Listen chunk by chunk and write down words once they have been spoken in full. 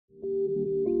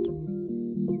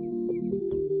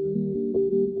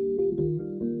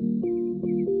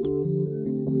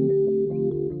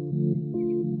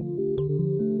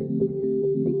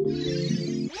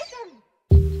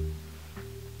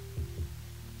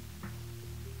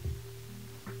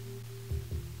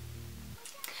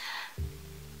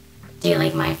Do you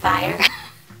like my fire?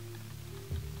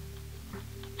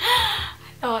 I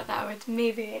thought that would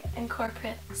maybe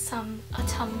incorporate some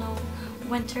autumnal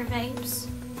winter vibes.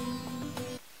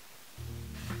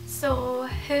 So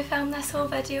who filmed this whole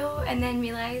video and then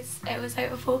realised it was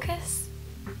out of focus?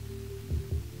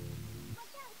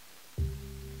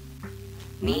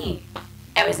 Me.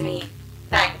 It was me.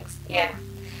 Thanks. Yeah.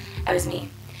 It was me.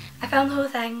 I filmed the whole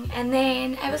thing and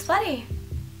then it was bloody.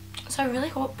 So I really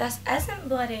hope this isn't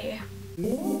bloody.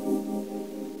 Just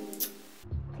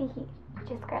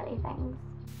girly things.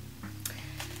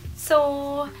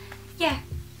 So yeah,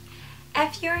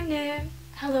 if you're new,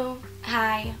 hello,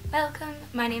 hi, welcome,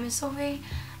 my name is Sophie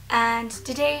and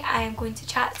today I am going to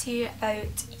chat to you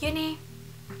about uni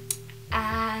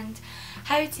and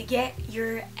how to get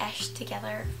your ish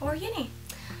together for uni,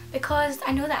 because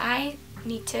I know that I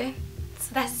need to,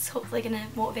 so this is hopefully going to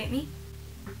motivate me.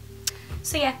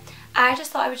 So yeah, I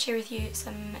just thought I would share with you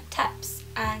some tips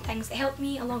and things that helped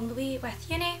me along the way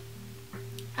with uni,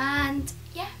 and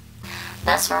yeah,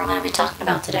 that's what we're going to be talking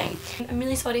about today. I'm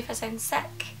really sorry if I sound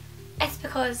sick. It's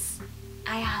because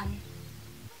I'm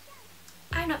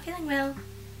not feeling well,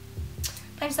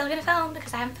 but I'm still going to film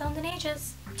because I haven't filmed in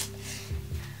ages.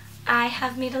 I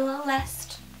have made a little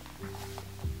list,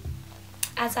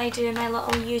 as I do in my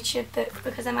little YouTube book,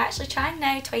 because I'm actually trying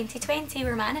now. 2020,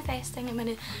 we're manifesting, I'm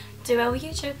going to do a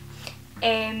YouTube.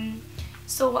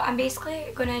 So I'm basically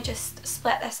going to just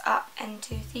split this up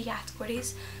into 3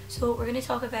 categories. So we're going to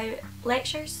talk about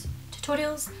lectures,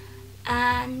 tutorials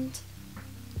and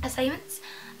assignments.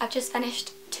 I've just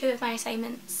finished 2 of my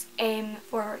assignments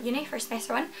for uni for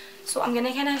semester 1, so I'm going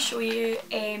to kind of show you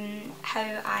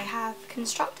how I have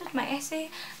constructed my essay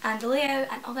and the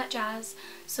layout and all that jazz.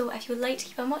 So if you would like to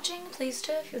keep on watching, please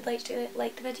do. If you would like to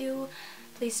like the video,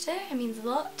 please do, it means a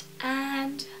lot.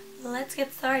 And let's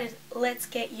get started. Let's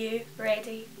get you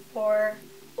ready for,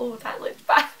 oh that looked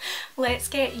bad, let's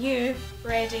get you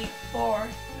ready for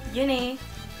uni.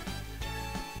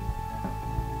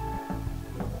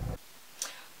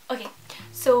 Okay,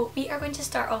 so we are going to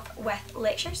start off with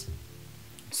lectures.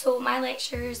 So my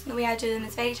lectures, the way I do them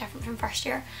is very different from first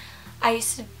year. I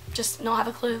used to just not have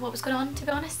a clue what was going on, to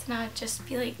be honest, and I'd just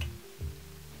be like,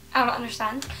 I don't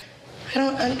understand. I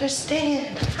don't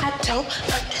understand. I don't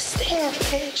understand,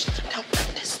 bitch. I don't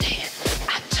understand.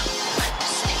 I don't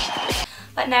understand.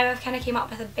 But now I've kind of came up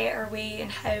with a better way in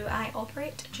how I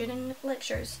operate during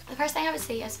lectures. The first thing I would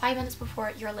say is 5 minutes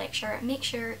before your lecture, make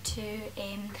sure to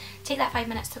take that 5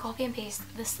 minutes to copy and paste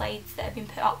the slides that have been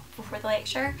put up before the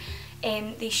lecture.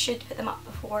 They should put them up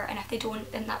before, and if they don't,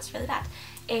 then that's really bad.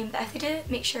 But if they do,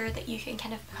 make sure that you can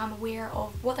kind of become aware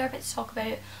of what they're about to talk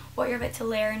about, what you're about to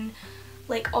learn,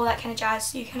 like all that kind of jazz,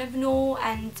 so you kind of know,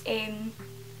 and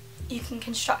you can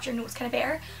construct your notes kind of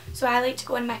better. So I like to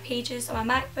go in my pages on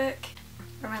my MacBook,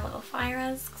 where my little fire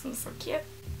is, because I'm so cute,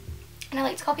 and I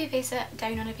like to copy and paste it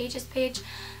down on a pages page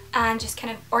and just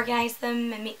kind of organise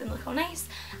them and make them look all nice.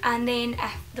 And then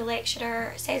if the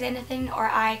lecturer says anything or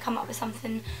I come up with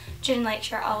something during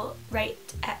lecture, I'll write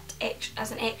it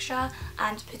as an extra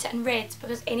and put it in red,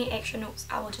 because any extra notes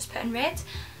I will just put in red.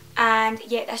 And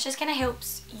yeah, this just kind of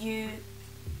helps you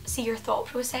see your thought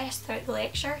process throughout the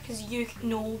lecture, because you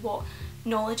know what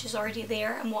knowledge is already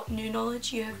there and what new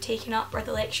knowledge you have taken up or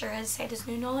the lecturer has said is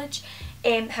new knowledge.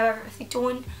 However, if they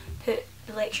don't put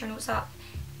the lecture notes up,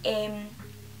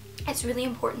 it's really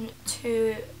important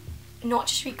to not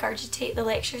just regurgitate the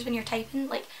lectures when you're typing.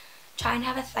 Like, try and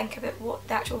have a think about what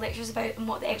the actual lecture is about and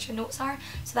what the extra notes are,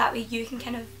 so that way you can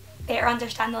kind of better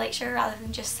understand the lecture rather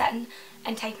than just sitting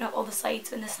and typing up all the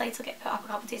slides when the slides will get put up a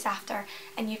couple of days after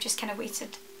and you've just kind of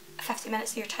wasted 50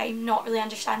 minutes of your time not really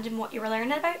understanding what you were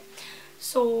learning about.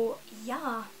 So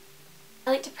yeah, I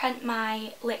like to print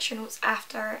my lecture notes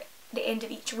after the end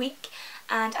of each week,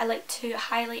 and I like to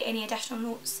highlight any additional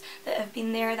notes that have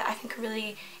been there that I think are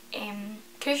really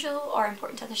crucial or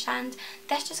important to understand.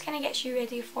 This just kind of gets you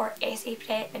ready for essay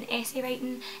prep and essay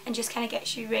writing, and just kind of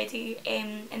gets you ready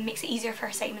and makes it easier for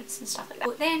assignments and stuff like that.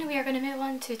 So then we are going to move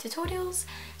on to tutorials.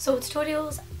 So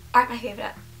tutorials aren't my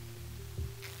favourite.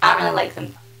 I don't really like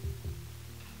them.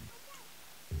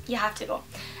 You have to go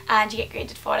and you get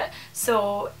graded for it.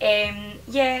 So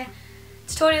yeah,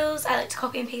 tutorials, I like to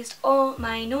copy and paste all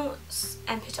my notes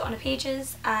and put it on the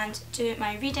pages and do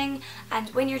my reading. And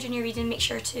when you're doing your reading, make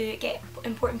sure to get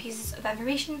important pieces of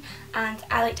information, and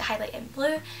I like to highlight in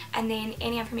blue, and then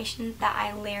any information that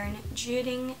I learn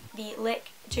during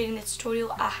the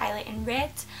tutorial I highlight in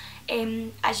red.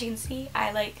 As you can see,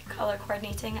 I like colour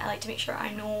coordinating. I like to make sure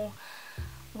I know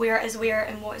where is where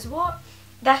and what is what.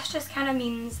 This just kind of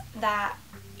means that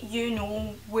you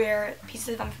know where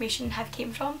pieces of information have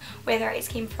came from, whether it's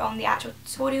came from the actual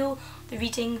tutorial, the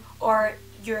reading, or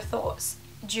your thoughts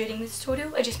during the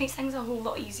tutorial. It just makes things a whole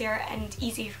lot easier and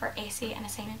easy for essay and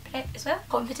assignment prep as well.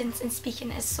 Confidence in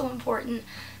speaking is so important.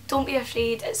 Don't be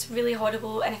afraid, it's really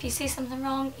horrible, and if you say something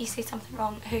wrong, you say something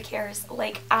wrong, who cares?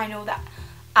 Like, I know that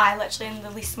I literally am the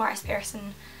least smartest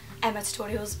person in my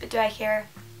tutorials, but do I care?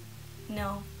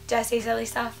 No. Do I say silly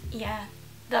stuff? Yeah.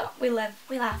 That we live,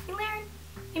 we laugh, we learn,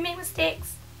 we make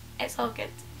mistakes, it's all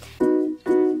good.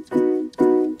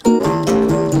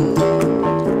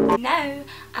 Now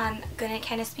I'm going to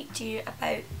kind of speak to you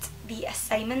about the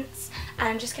assignments, and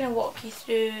I'm just going to walk you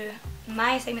through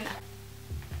my assignment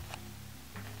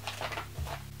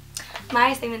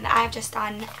that I've just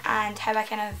done and how I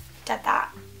kind of did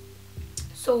that.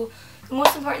 So the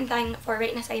most important thing for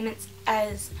writing assignments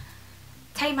is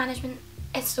time management.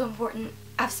 It's so important.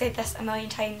 I've said this a million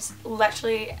times,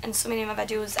 literally in so many of my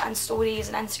videos and stories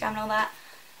and Instagram and all that.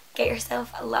 Get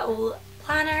yourself a little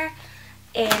planner,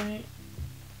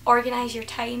 organise your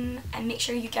time and make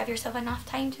sure you give yourself enough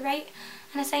time to write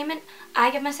an assignment.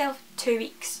 I give myself 2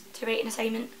 weeks to write an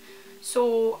assignment,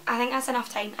 so I think that's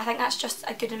enough time. I think that's just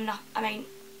a good amount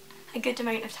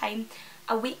of time.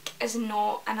 A week is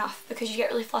not enough because you get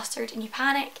really flustered and you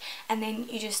panic, and then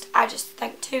I just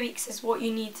think 2 weeks is what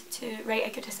you need to write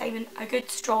a good assignment, a good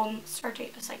strong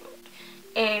sturdy assignment.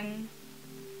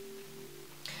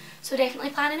 So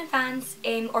definitely plan in advance,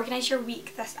 organise your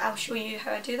week. I'll show you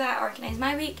how I do that. I organise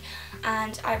my week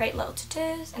and I write little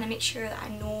to-dos, and I make sure that I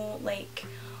know like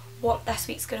what this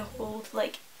week's going to hold,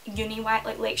 like uni-wise,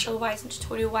 like lecture-wise and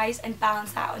tutorial-wise, and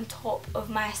balance that on top of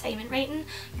my assignment writing,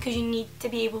 because you need to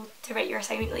be able to write your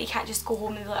assignment. Like, you can't just go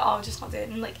home and be like, oh, I'll just not do it,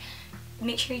 and like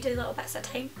make sure you do little bits at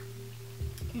a time.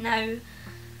 Now,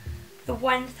 the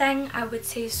one thing I would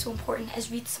say is so important is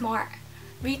read smart.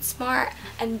 Read smart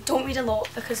and don't read a lot,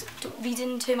 because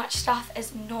reading too much stuff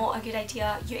is not a good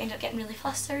idea. You end up getting really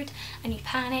flustered and you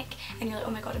panic and you're like,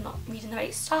 oh my god, I'm not reading the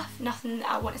right stuff, nothing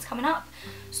that I want is coming up.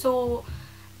 So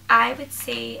I would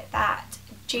say that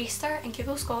JSTOR and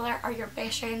Google Scholar are your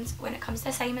best friends when it comes to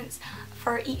assignments.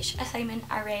 For each assignment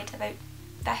I read about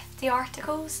 50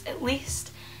 articles at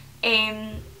least,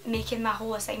 making my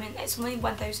whole assignment. It's only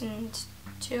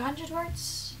 1,200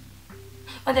 words?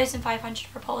 1,500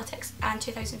 for politics and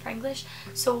 2,000 for English,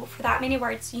 so for that many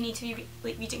words you need to be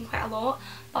reading quite a lot.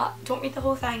 But don't read the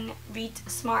whole thing, read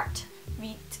smart,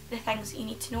 read the things that you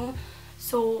need to know.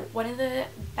 So one of the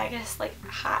biggest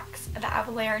hacks that I've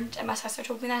learned, and my sister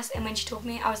told me this, and when she told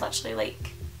me I was literally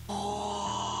like,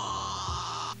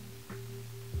 how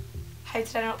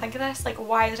did I not think of this? Like,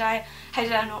 how did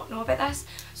I not know about this?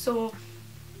 So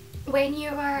when you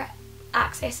are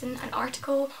accessing an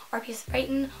article or a piece of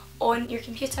writing on your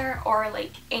computer or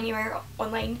like anywhere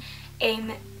online,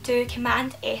 do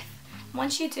Command F.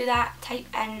 Once you do that, type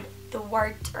in the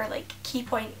word or like key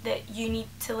point that you need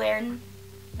to learn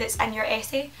that's in your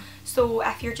essay. So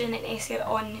if you're doing an essay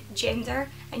on gender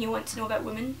and you want to know about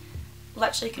women,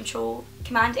 literally control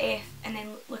Command F and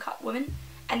then look up women,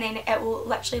 and then it will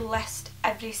literally list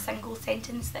every single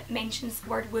sentence that mentions the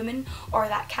word woman or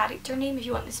that character name. If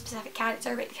you want the specific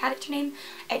character, write the character name.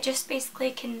 It just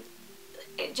basically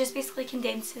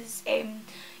condenses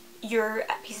your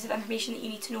pieces of information that you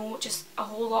need to know just a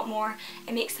whole lot more.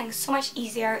 It makes things so much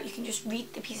easier. You can just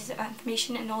read the pieces of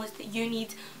information and knowledge that you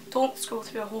need. Don't scroll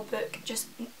through a whole book, just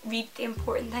read the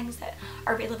important things that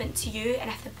are relevant to you, and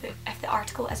if the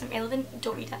article isn't relevant,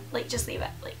 don't read it. Like, just leave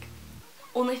it. Like,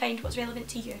 only find what's relevant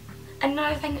to you.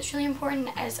 Another thing that's really important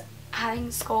is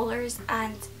having scholars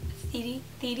and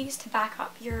theories to back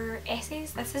up your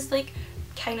essays. This is like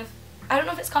kind of, I don't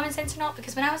know if it's common sense or not,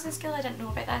 because when I was in school I didn't know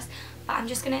about this, but I'm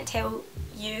just going to tell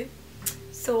you.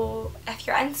 So if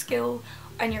you're in school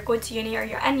and you're going to uni, or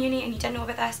you're in uni and you didn't know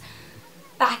about this,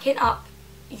 backing up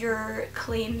your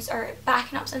claims or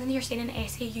backing up something you're saying in an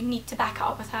essay, you need to back it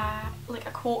up with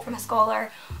a quote from a scholar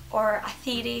or a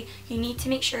theory. You need to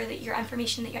make sure that your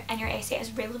information that you're in your essay is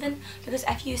relevant, because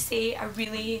if you say a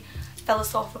really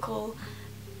philosophical,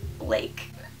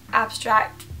 like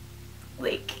abstract,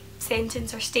 like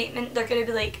sentence or statement, they're gonna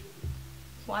be like,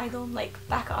 why though? Like,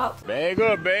 back it up. Bag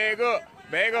up,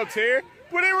 Terry.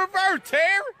 Put it in reverse,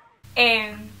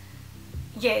 Terry.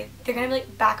 Yeah, they're gonna be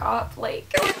like, back it up,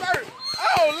 like.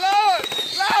 Oh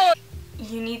Lord!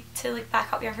 You need to like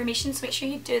back up your information, so make sure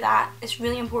you do that. It's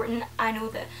really important. I know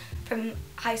that from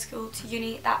high school to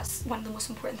uni, that's one of the most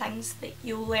important things that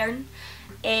you'll learn.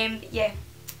 Yeah,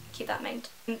 keep that in mind.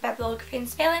 Bibliography and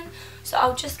spelling. So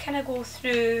I'll just kind of go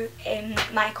through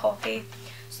my copy.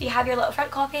 So you have your little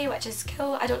front copy, which is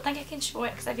cool. I don't think I can show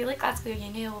it because I feel like Glasgow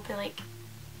Uni will be like,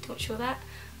 don't show that,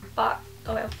 but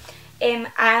oh well.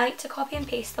 I like to copy and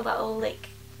paste the little like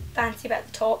fancy bit at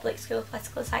the top, like School of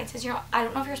Political Sciences. I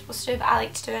don't know if you're supposed to, but I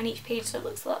like to do it on each page so it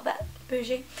looks a little bit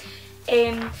bougie.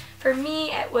 For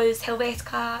me it was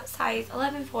Helvetica size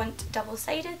 11 font,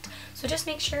 double-sided, so just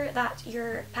make sure that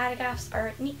your paragraphs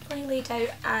are neatly laid out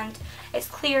and it's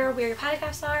clear where your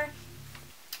paragraphs are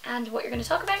and what you're going to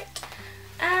talk about.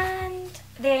 And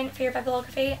then for your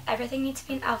bibliography, everything needs to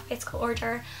be in alphabetical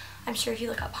order. I'm sure if you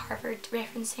look up Harvard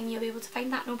referencing you'll be able to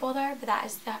find that, no bother, but that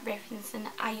is the referencing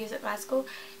I use at Glasgow.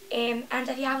 And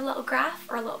if you have a little graph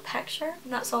or a little picture,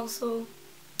 that's also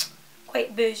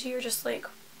quite bougie, or just like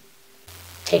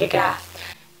take a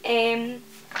graph. And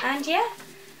yeah,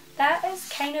 that is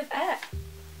kind of it.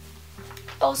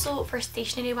 Also for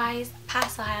stationery wise,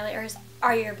 pastel highlighters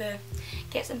are your boo.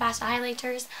 Get some pastel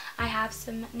highlighters. I have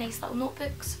some nice little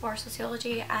notebooks for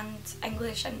sociology and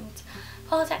English and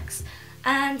politics,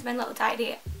 and my little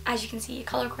diary. As you can see,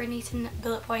 colour coordinating,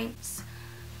 bullet points,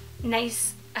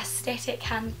 nice aesthetic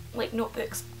hand like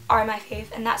notebooks are my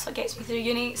fave, and that's what gets me through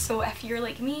uni. So if you're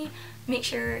like me, make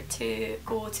sure to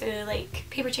go to like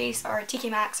Paperchase or TK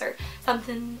Maxx or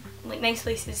something, like nice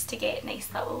places to get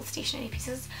nice little stationery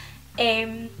pieces.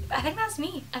 I think that's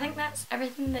me. I think that's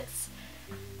everything that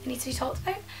needs to be talked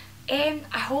about.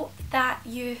 I hope that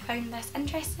you found this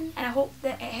interesting, and I hope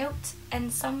that it helped in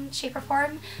some shape or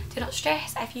form. Do not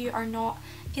stress if you are not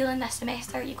feeling this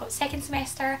semester. You've got second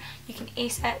semester, you can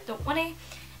ace it, don't worry.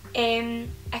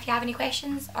 If you have any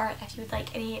questions or if you would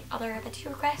like any other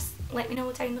video requests, let me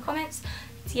know down in the comments.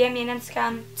 DM me on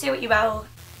Instagram, say what you will,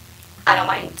 I don't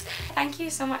mind. Thank you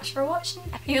so much for watching.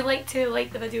 If you'd like to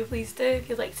like the video, please do. If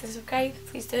you'd like to subscribe,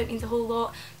 please do. It means a whole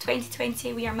lot.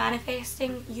 2020 we are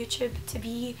manifesting YouTube to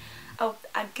be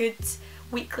a good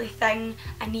weekly thing.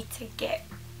 I need to get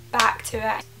back to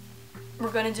it.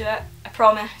 We're gonna do it, I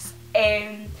promise.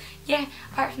 Yeah,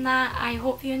 apart from that, I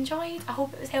hope you enjoyed, I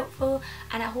hope it was helpful,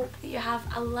 and I hope that you have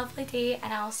a lovely day,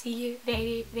 and I'll see you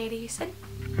very, very soon.